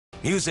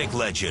music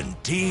legend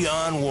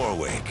Dionne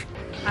Warwick.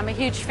 I'm a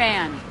huge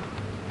fan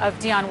of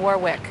Dionne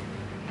Warwick,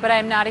 but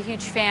I'm not a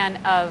huge fan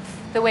of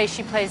the way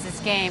she plays this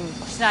game.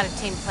 She's not a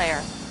team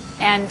player.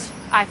 And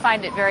I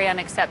find it very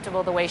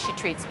unacceptable the way she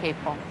treats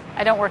people.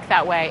 I don't work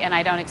that way, and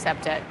I don't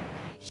accept it.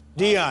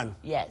 Dionne.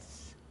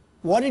 Yes.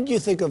 What did you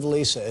think of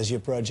Lisa as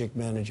your project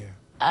manager?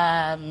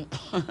 I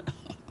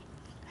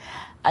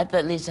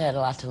thought Lisa had a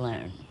lot to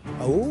learn.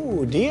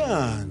 Oh,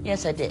 Dionne.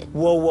 Yes, I did.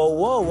 Whoa, whoa,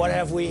 whoa, what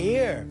have we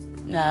here?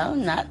 No,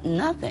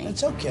 nothing.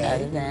 That's okay.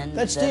 Other than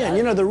that's Dionne.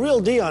 You know, the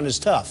real Dionne is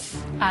tough.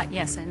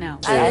 Yes, I know.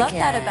 I love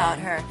that about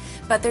her,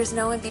 but there's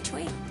no in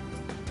between.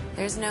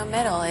 There's no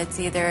middle. It's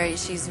either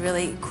she's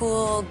really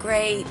cool,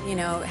 great, you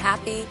know,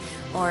 happy,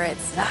 or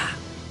it's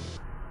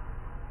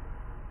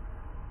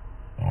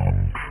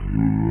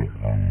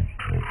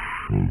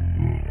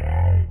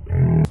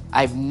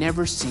I've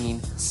never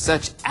seen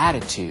such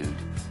attitude.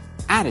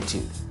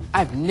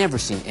 I've never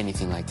seen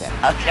anything like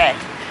that. Okay.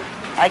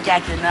 I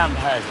got your number,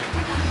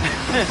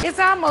 husband. It's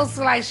almost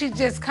like she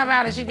just come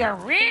out and she go,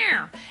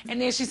 rear, and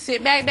then she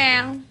sit back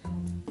down,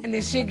 and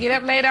then she'll get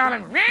up later on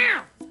and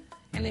rear,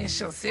 and then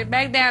she'll sit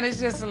back down. It's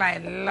just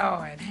like,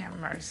 Lord, have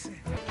mercy.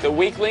 The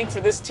weak link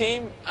for this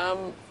team,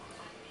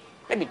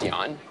 maybe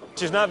Dionne.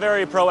 She's not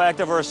very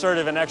proactive or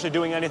assertive in actually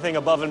doing anything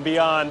above and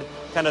beyond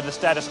kind of the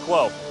status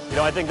quo. You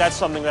know, I think that's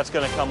something that's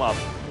going to come up.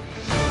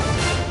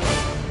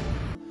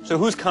 So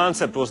whose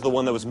concept was the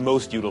one that was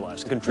most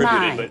utilized,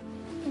 contributed? Mine.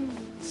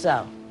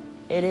 So,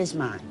 it is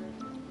mine.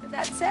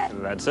 that's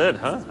it. That's it,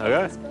 huh?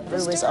 Okay. It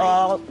was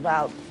all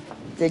about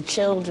the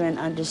children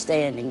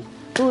understanding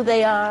who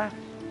they are,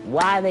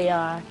 why they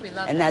are,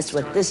 and that's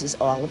what this is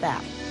all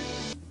about.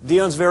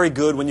 Dionne's very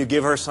good when you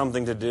give her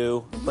something to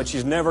do, but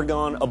she's never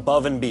gone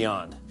above and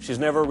beyond. She's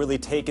never really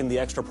taken the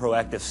extra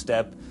proactive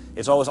step.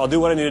 It's always, I'll do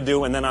what I need to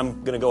do, and then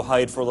I'm going to go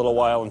hide for a little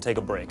while and take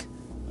a break.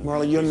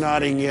 Marla, you're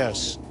nodding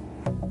yes.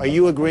 Are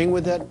you agreeing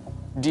with that?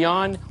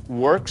 Dionne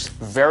works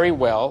very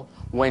well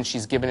when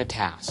she's given a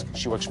task.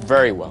 She works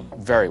very well,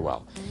 very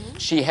well.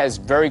 She has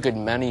very good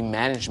money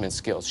management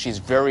skills. She's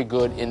very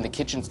good in the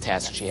kitchen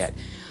tasks she had.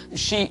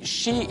 She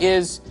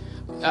is,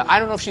 I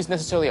don't know if she's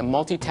necessarily a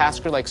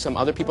multitasker like some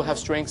other people have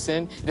strengths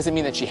in. It doesn't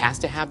mean that she has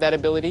to have that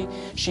ability.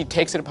 She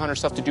takes it upon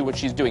herself to do what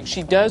she's doing.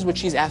 She does what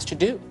she's asked to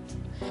do.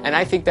 And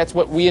I think that's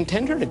what we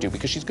intend her to do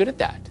because she's good at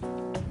that.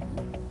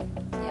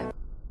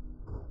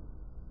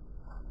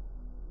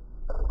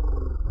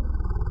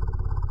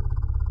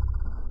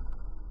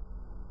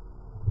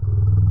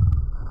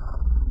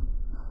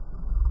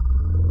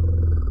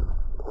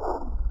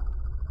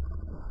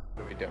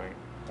 What are we doing?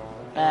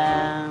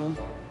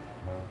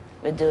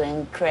 We're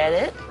doing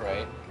credit.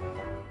 Right.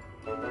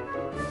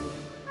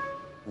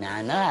 Now,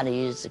 I know how to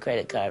use the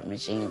credit card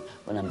machine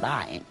when I'm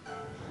buying,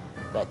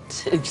 but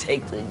to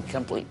take the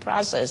complete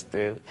process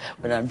through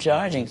when I'm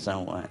charging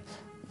someone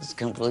is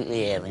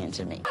completely alien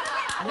to me.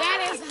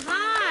 That is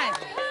hot.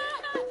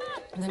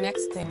 The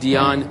next thing.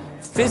 Dionne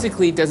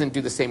physically doesn't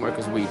do the same work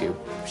as we do.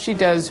 She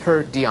does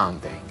her Dionne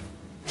thing.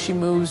 She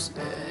moves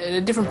at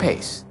a different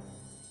pace.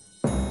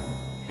 I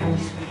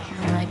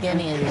don't like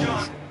any of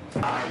these.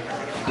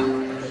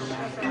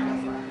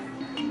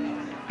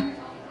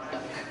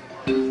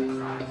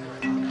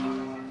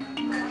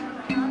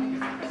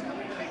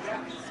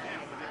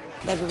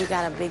 Baby, we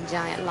got a big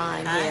giant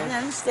line I here.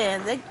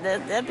 understand.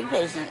 They'll be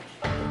patient.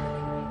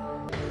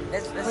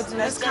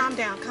 Let's calm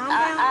down. Calm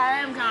down. I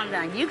am calm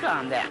down. You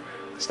calm down.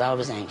 Star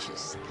was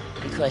anxious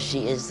because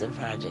she is the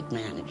project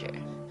manager.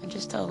 I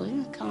just told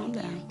her, calm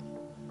down.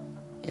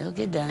 It'll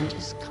get done.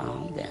 Just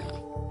calm down.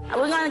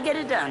 We're going to get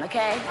it done,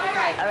 okay?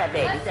 Okay. All right,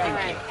 baby.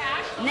 Thank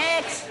you.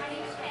 Next.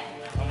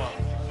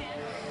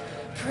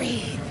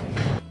 Breathe.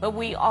 But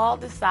we all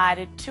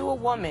decided to a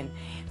woman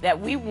that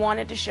we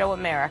wanted to show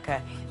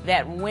America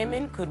that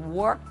women could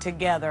work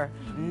together,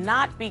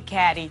 not be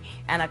catty,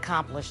 and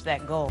accomplish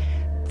that goal.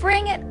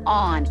 Bring it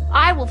on.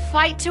 I will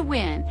fight to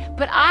win,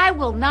 but I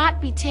will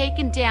not be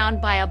taken down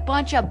by a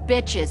bunch of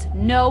bitches.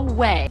 No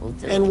way.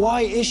 And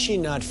why is she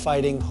not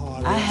fighting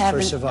hard I for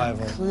haven't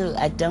survival? a clue.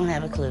 I don't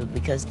have a clue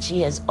because she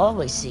has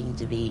always seemed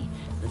to be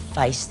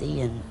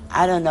feisty, and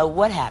I don't know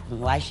what happened,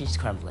 why she's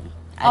crumbling.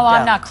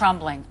 I'm not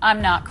crumbling.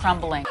 I'm not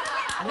crumbling.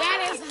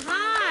 That is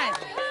hot.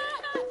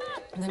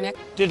 The next.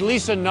 Did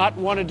Lisa not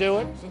want to do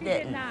it? She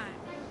didn't.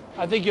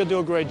 I think you'll do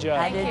a great job.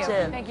 I did too.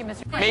 Thank you,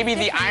 Mr. Maybe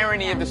the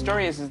irony of the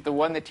story is the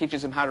one that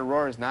teaches him how to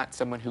roar is not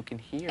someone who can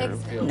hear.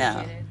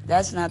 No,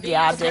 that's not the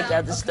object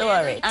of the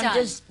story. I'm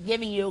just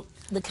giving you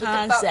the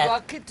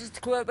concept.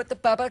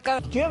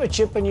 Do you have a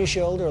chip on your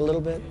shoulder a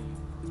little bit?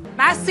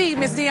 I see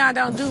Miss Dionne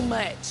don't do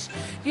much,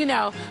 you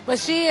know, but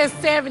she is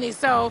 70,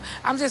 so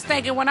I'm just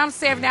thinking when I'm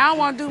 70, I don't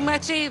want to do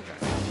much either.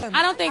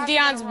 I don't think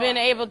Dionne's been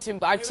able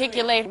to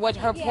articulate what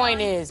her point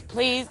is.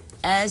 Please.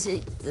 As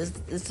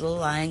this little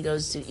line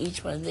goes to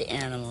each one of the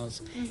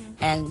animals,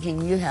 and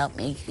can you help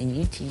me? Can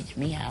you teach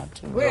me how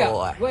to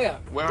roar?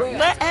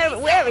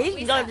 Wherever. He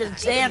can go to the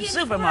damn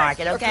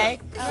supermarket, okay?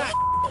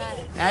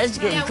 Now this is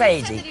getting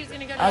crazy,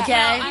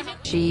 okay?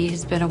 She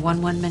has been a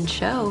one-woman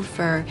show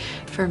for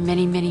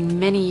many, many,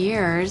 many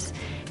years,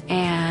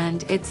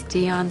 and it's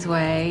Dionne's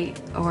way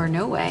or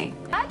no way.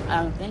 I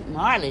don't think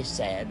Marley's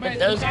sad, but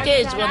those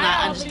kids will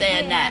not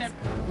understand that.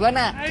 Why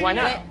not? Why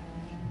not?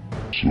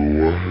 So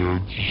I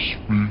had to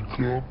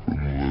speak up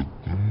and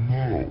let them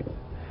know.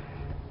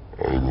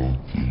 I don't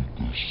think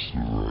this is the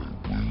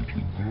right way to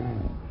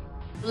go.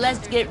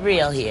 Let's get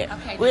real here.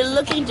 We're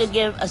looking to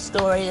give a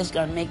story that's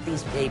going to make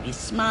these babies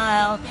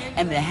smile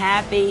and be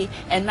happy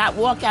and not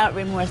walk out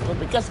remorseful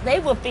because they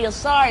will feel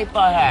sorry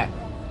for her.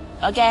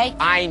 Okay?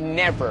 I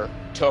never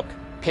took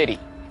pity.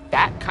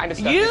 That kind of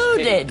stuff You is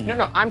pity. didn't.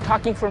 No, I'm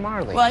talking for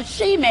Marley. Well,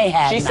 she may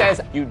have She not.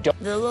 says you don't.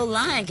 The little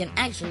lion can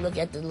actually look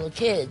at the little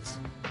kids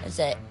and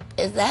say,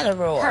 is that a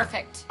roar?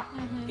 Perfect.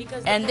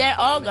 And they're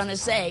all going to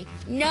say,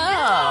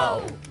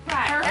 no.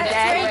 Perfect.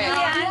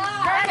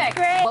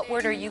 Perfect. What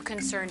word are you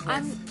concerned with?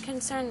 I'm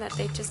concerned that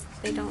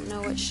they don't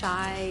know what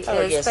shy Oh,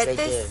 is. yes, but they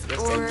this do. Yes,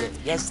 or, they do.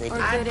 Yes, they do.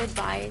 or good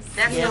advice.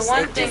 That's Yes, the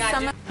one they thing do. I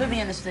do. Put me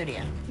in the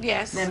studio.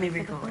 Yes. Let me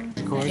record.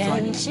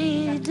 Can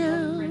she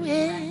do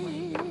it?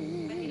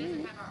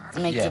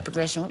 Make the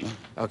progression with me.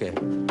 Okay.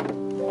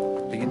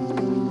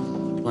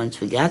 Begin. Once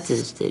we got to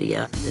the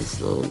studio, this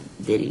little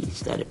ditty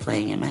started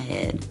playing in my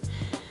head.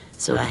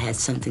 So I had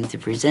something to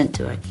present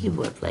to our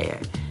keyboard player,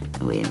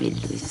 and we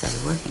immediately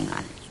started working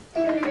on it.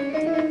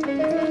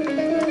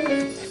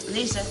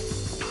 Lisa.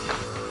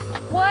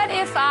 What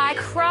if I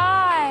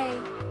cry?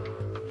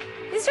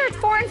 These are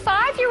 4- and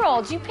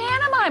 5-year-olds. You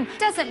pantomime. It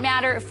doesn't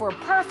matter if we're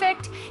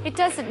perfect. It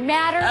doesn't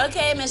matter.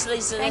 Okay, Miss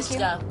Lisa, let's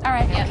go. All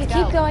right, Okay,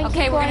 keep going,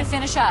 Okay, keep we're going. going to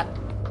finish up.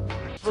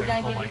 We're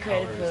going to give you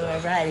credit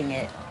for writing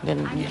it. We're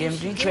going to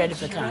give you credit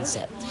for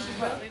concept.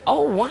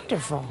 Oh,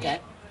 wonderful. Okay.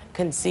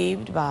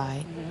 Conceived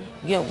by,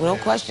 no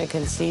question,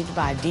 conceived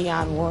by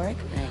Dionne Warwick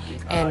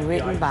and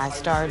written by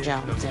Star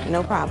Jones.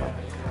 No problem.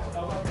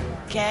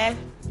 Okay?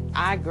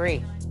 I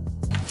agree.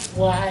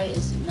 Why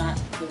is it not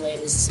the way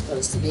it's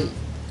supposed to be?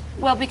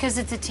 Well, because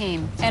it's a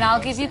team. And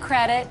I'll give you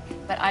credit,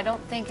 but I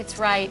don't think it's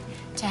right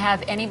to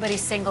have anybody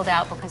singled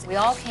out because we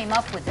all came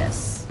up with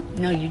this.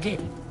 No, you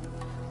didn't.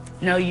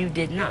 No, you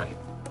did not.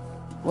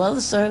 Well,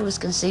 the story was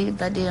conceived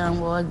by Dionne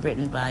Warwick,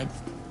 written by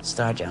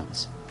Star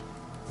Jones.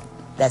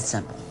 That's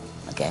simple,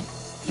 okay?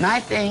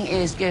 My thing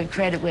is give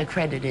credit where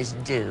credit is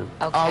due.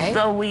 Okay.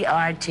 Although we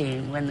are a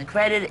team, when the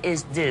credit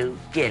is due,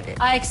 give it.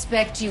 I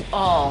expect you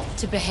all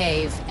to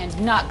behave and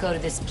not go to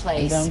this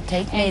place. Don't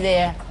take me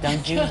there.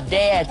 Don't you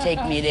dare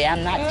take me there.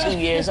 I'm not 2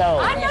 years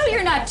old. I know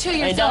you're not 2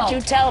 years Don't old. you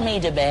tell me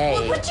to behave.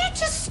 Well, would you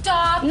just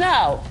stop?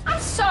 No.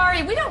 I'm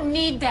sorry, we don't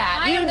need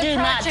that. I You am the do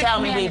not project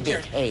tell me we manager.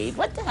 behave.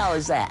 What the hell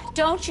is that?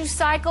 Don't you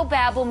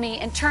psychobabble me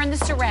and turn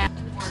this around.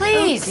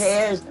 Please. Who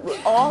cares? We're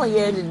all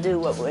here to do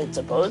what we're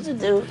supposed to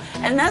do,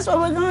 and that's what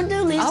we're going to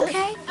do, Lisa.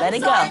 Okay, Let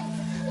it go.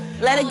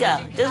 Let it go.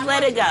 Just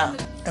let it go.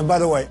 And by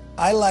the way,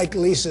 I like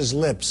Lisa's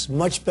lips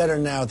much better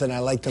now than I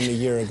liked them a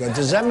year ago.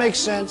 Does that make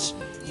sense?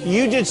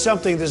 You did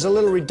something, there's a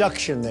little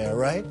reduction there,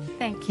 right?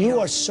 Thank you. You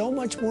are so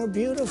much more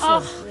beautiful.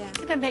 Oh,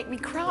 you're gonna make me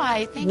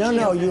cry. Thank you.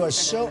 No, you are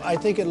so, I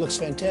think it looks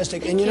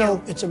fantastic. And you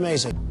know, it's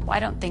amazing. Well,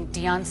 I don't think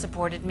Dionne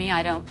supported me.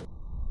 I don't.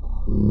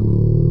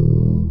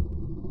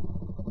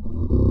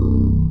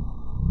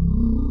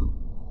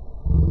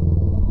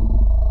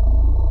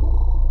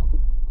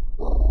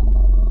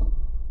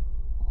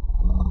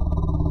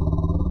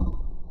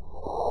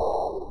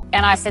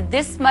 And I said,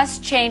 this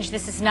must change.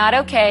 This is not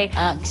okay.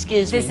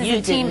 Excuse me, This is you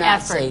a team did not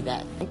effort. say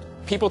that.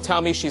 People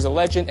tell me she's a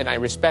legend, and I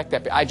respect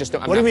that, but I just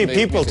don't. I'm What do not you mean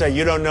familiar with people music. tell you?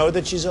 You don't know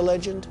that she's a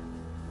legend?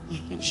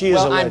 She is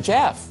a Well, legend. I'm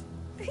Jeff.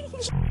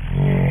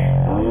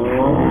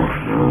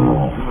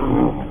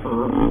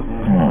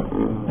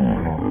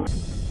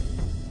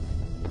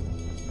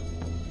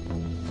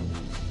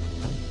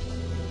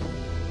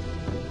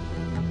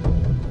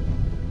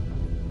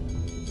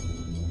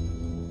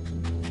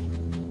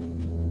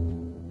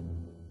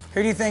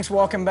 Who do you think's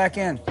walking back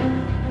in?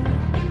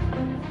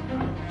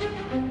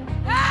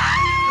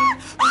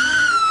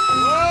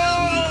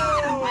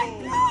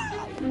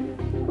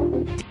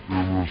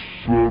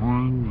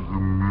 Setting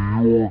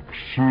in New York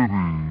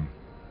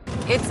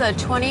City. It's a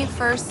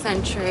 21st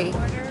century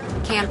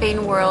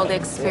Camping World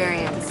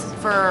experience.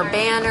 For our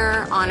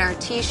banner, on our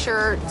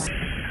t-shirts.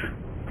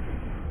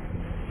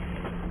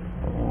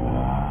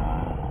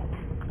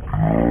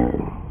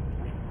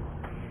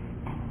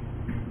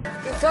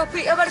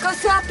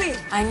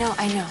 I know.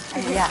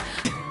 Yeah.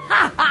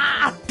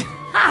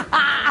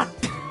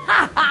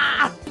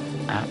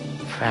 Our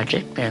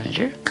project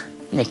manager,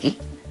 Nikki,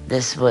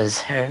 this was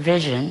her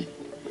vision,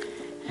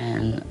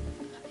 and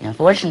the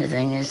unfortunate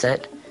thing is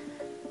that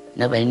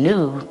nobody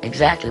knew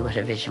exactly what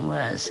her vision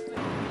was.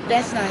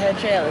 That's not her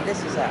trailer,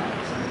 this is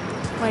ours.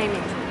 What do you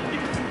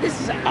mean? This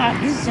is ours,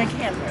 this is her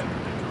camper.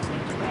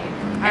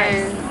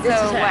 And This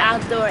so is her what?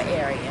 outdoor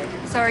area.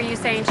 So are you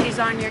saying she's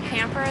on your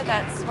camper?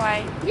 That's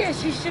why. Yeah,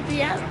 she should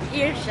be out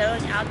here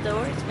showing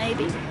outdoors,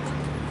 maybe.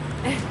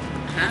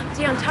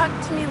 Dionne, talk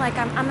to me like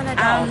I'm an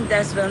adult.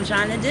 That's what I'm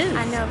trying to do.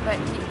 I know, but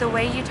the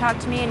way you talk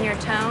to me and your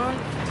tone,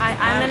 I'm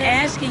I'm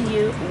asking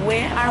you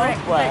where All right,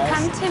 Hope was. but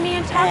come to me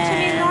and talk to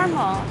me and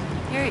normal.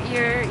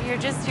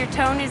 your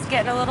tone is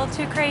getting a little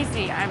too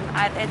crazy.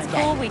 It's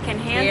cool. We can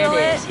handle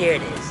it. Here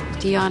it is.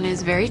 Dionne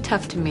is very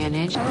tough to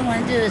manage. All I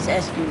want to do is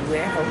ask you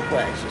where Hope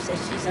was. She said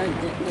she's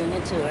doing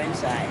a tour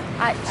inside.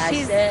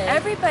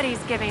 Everybody's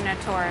giving a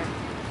tour.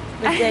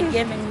 But they're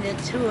giving the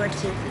tour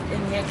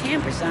in their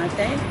campers, aren't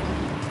they?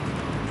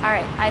 All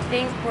right, I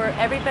think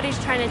everybody's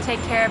trying to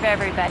take care of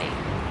everybody.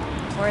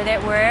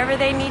 Wherever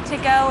they need to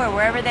go or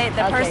wherever the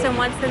person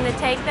wants them to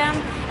take them,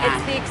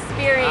 it's the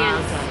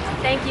experience.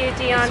 Thank you,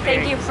 Dionne.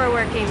 Thank you for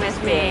working with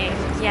me.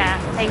 Yeah,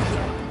 thank you.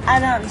 I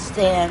don't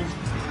understand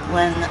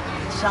when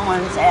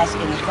someone's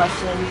asking a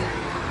question,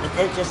 but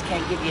they just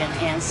can't give you an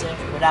answer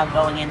without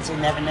going into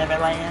Never Never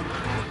Land.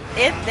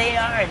 If they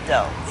are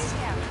adults,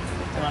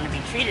 they want to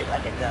be treated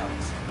like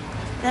adults,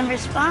 then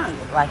respond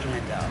like an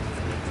adult.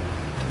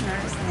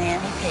 Nurse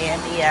Nanny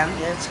Pandy, I'm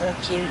just so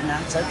cute and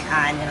I'm so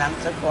kind and I'm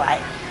so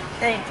quiet.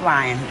 They ain't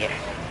flying here.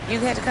 You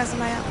had to cuss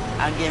somebody out?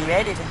 I'm getting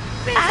ready to.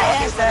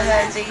 I asked the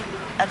husband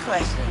a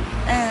question.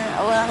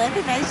 Well,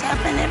 everybody's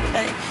helping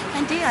everybody.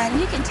 And Dionne,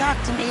 you can talk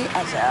to me.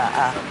 I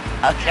said,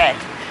 okay.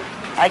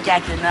 I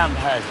got your number,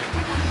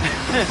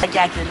 husband. I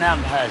got your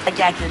number, husband. I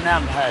got your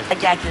number, husband.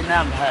 I got your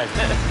number,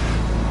 husband.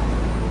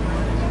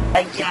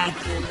 I got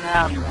your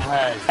number,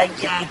 husband. I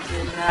got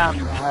your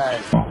number,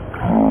 husband.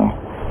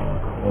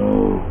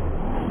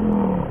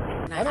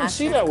 I don't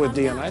see that with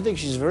Dionne. I think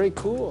she's very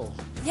cool.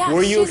 Yeah,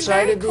 Were you she's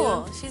excited, very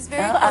cool. Dionne? She's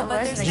very cool.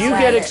 But there's Do you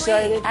get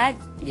excited?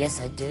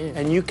 Yes, I do.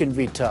 And you can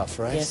be tough,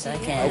 right? Yes, I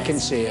can. I can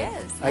see it.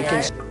 I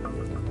can.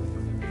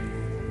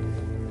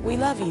 We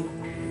love you.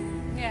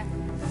 Yeah.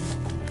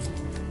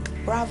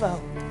 Bravo.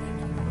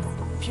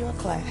 Pure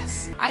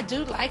class. I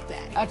do like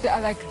that.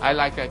 I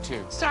like that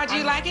too. Star, do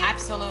you like it?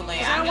 Absolutely.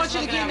 'Cause I don't want you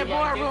to get in the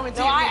boardroom and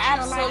tell me I that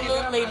you don't like it.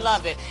 absolutely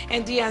love it.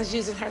 And Dionne's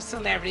using her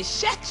celebrity.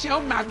 Shut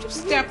your mouth. You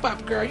step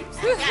up, girl.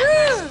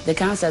 The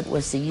concept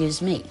was to use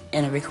me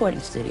in a recording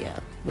studio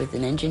with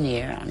an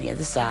engineer on the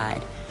other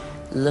side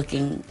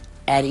looking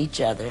at each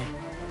other,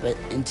 but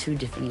in two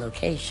different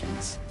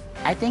locations.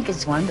 I think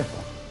it's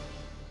wonderful.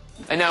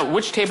 And now,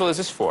 which table is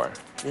this for?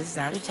 This is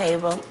not a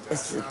table.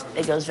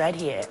 It goes right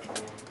here.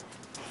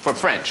 For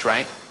French,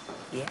 right?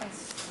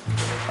 Yes.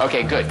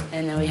 Okay, good.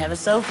 And then we have a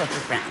sofa for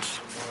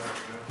French.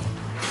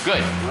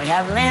 Good. We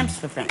have lamps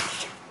for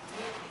French.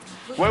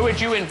 Where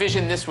would you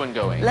envision this one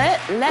going?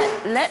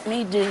 Let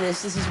me do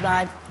this. This is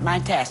my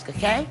task,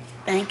 okay?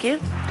 Thank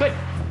you. Good.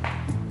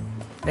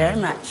 Very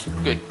much.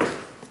 Good.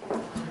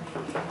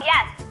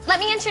 Yes. Let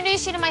me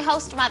introduce you to my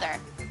host mother.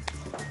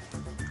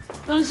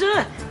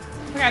 Bonjour.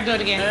 We gotta do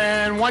it again.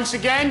 And once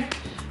again?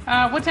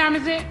 What time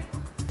is it?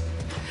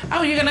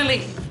 Oh, you're gonna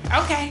leave.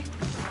 Okay.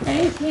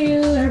 Thank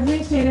you. I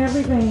appreciate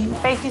everything.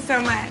 Thank you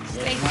so much.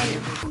 Thank you.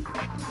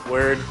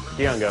 Where'd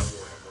Dionne go?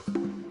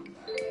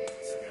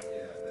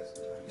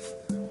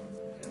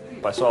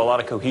 I saw a lot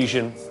of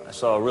cohesion. I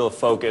saw a real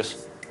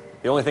focus.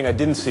 The only thing I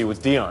didn't see was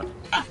Dionne.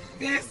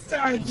 Yes, sir.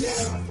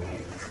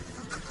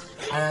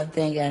 I don't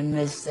think I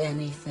missed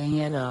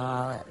anything at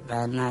all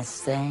by not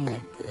staying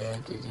at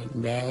the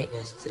bed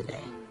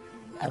yesterday.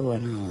 I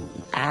went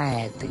home. I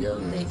had to go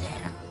lay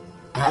down.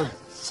 I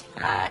was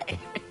tired.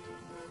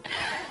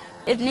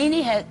 If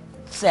Nene had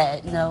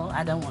said, no,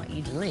 I don't want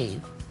you to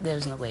leave,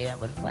 there's no way I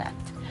would have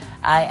left.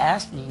 I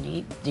asked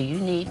Nene, do you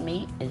need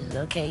me? Is it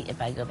okay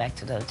if I go back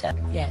to the hotel?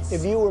 Yes.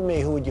 If you were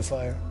me, who would you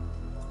fire?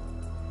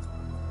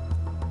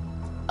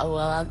 Oh,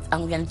 well,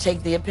 I'm going to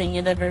take the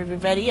opinion of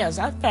everybody else.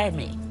 I'd fire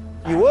me.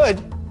 You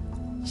would?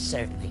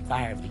 Certainly,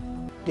 fire me.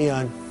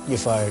 Dionne, you're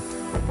fired.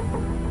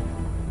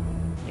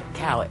 You're a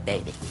coward,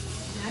 baby.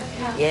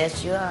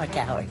 Yes, you are a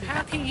coward.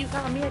 How can you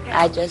call me a coward?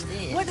 I just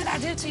did. What did I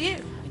do to you?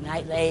 Good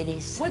night,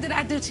 ladies. What did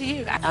I do to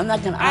you? I'm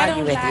not going to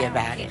argue with you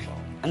about it.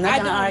 I'm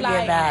not going to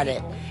argue about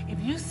it. If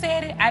you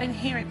said it, I didn't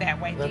hear it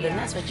that way. Well, then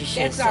that's what you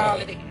should say. That's all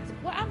it is.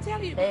 Well, I'm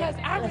telling you, because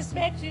I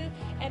respect you,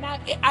 and I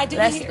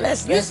didn't hear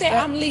it. You said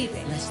I'm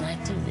leaving. Let's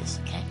not do this,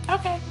 okay?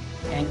 Okay.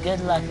 And good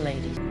luck,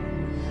 ladies.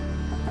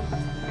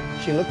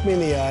 She looked me in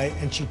the eye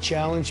and she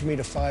challenged me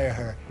to fire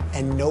her,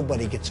 and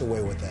nobody gets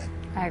away with that.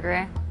 I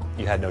agree.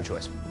 You had no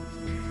choice.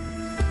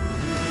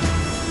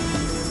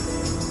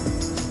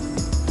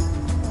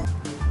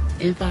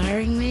 In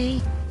firing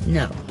me?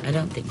 No, I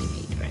don't think you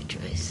made the right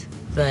choice.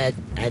 But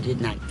I did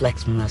not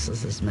flex my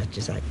muscles as much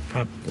as I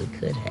probably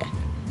could have.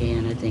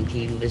 And I think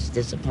he was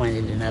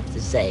disappointed enough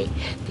to say,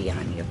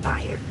 Dionne, you're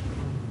fired.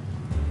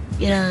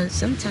 You know,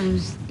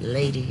 sometimes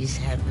ladies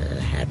have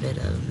a habit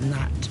of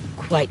not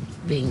quite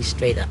being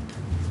straight up.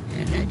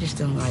 And I just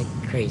don't like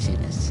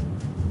craziness.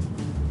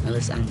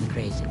 Unless I'm the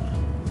crazy one.